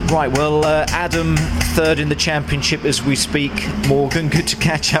Right, well, Adam, third in the championship as we speak. Morgan, good to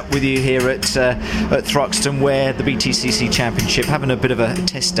catch up with you here at Thruxton, where the BTCC Championship, having a bit of a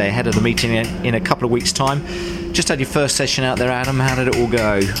test day ahead of the meeting in a couple of weeks' time. Just had your first session out there, Adam. How did it all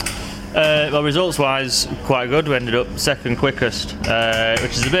go? Well, results-wise, quite good. We ended up second quickest,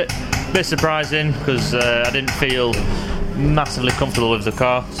 which is a bit surprising because I didn't feel massively comfortable with the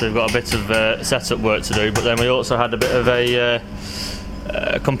car, so we've got a bit of setup work to do. But then we also had a bit of a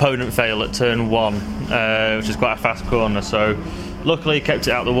component fail at turn 1, which is quite a fast corner. So luckily kept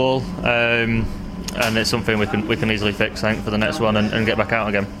it out the wall, and it's something we can easily fix, I think, for the next one and get back out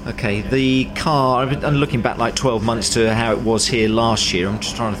again. Okay, the car, I'm looking back like 12 months to how it was here last year. I'm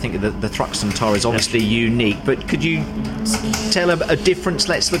just trying to think of the Thruxton tyre is obviously unique, but could you tell a difference,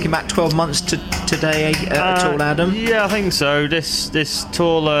 let's looking back 12 months to today at all, Adam? Yeah, I think so. This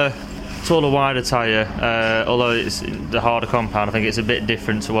taller, wider tyre, although it's the harder compound, I think it's a bit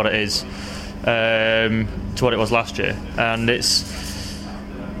different to what it is, to what it was last year. And it's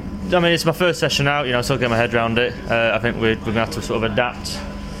my first session out, I still get my head around it. I think we're going to have to sort of adapt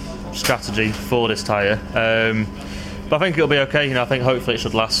strategy for this tyre. But I think it'll be okay, I think hopefully it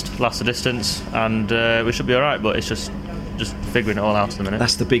should last the distance, and we should be alright, but it's just figuring it all out at the minute.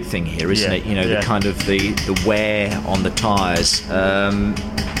 That's the big thing here, isn't it? The kind of the wear on the tyres.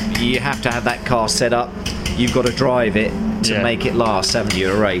 You have to have that car set up. You've got to drive it to make it last, haven't you,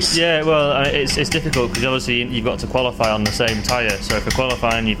 a race? Yeah, well, it's difficult because obviously you've got to qualify on the same tyre. So for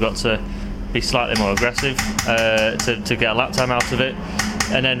qualifying, you've got to be slightly more aggressive to get a lap time out of it.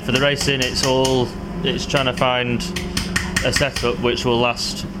 And then for the racing, it's trying to find a setup which will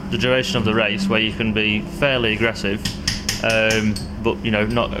last the duration of the race, where you can be fairly aggressive, but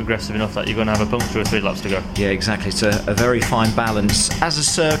not aggressive enough that you're going to have a puncture with 3 laps to go. Yeah, exactly. It's a very fine balance. As a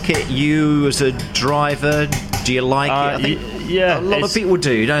circuit, you as a driver, do you like it? I think a lot of people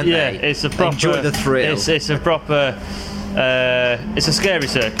do, don't they? Yeah, it's a proper, enjoy the thrill. It's a proper. It's a scary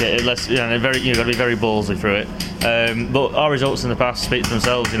circuit. Unless you've got to be very ballsy through it. But our results in the past speak for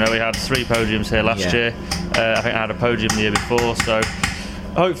themselves. We had 3 podiums here last year. I think I had a podium the year before. So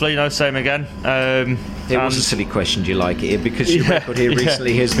hopefully, same again. It was a silly question, do you like it? Because your record here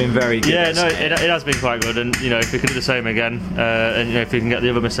recently has been very good. Yeah, it has been quite good, and if we can do the same again, and if we can get the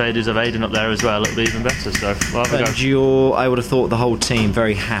other Mercedes of Aiden up there as well, it'll be even better. So we'll have a go. I would have thought the whole team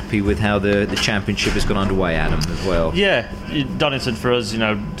very happy with how the championship has gone underway, Adam, as well. Yeah, Donington for us,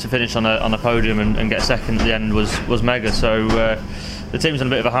 to finish on a podium and get second at the end was mega. So the team's on a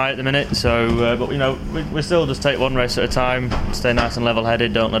bit of a high at the minute. So, but we still just take one race at a time, stay nice and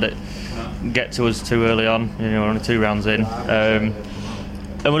level-headed, don't let it get to us too early on. We're only 2 rounds in, and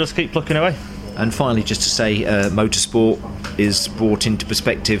we'll just keep plucking away. And finally, just to say, motorsport is brought into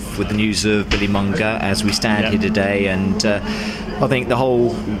perspective with the news of Billy Munger as we stand here today, and I think the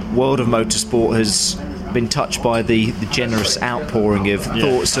whole world of motorsport has been touched by the generous outpouring of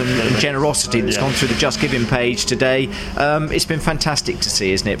thoughts and generosity that's gone through the Just Giving page today. It's been fantastic to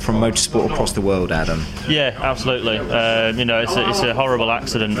see, isn't it, from motorsport across the world, Adam? Yeah, absolutely. It's a horrible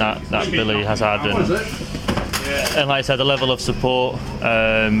accident that Billy has had, and like I said, the level of support,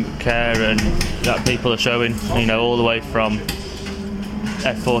 care, and that people are showing, all the way from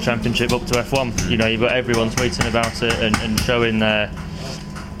F4 Championship up to F1. You've got everyone tweeting about it and showing their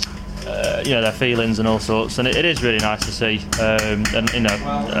feelings and all sorts, and it is really nice to see.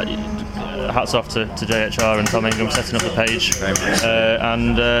 Hats off to JHR and Tom Ingham setting up the page,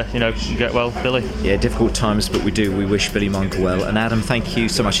 get well, Billy. Yeah, difficult times, but we wish Billy Munger well. And Adam, thank you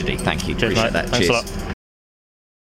so much indeed. Thank you. Cheers, appreciate mate. that. Thanks Cheers. A lot.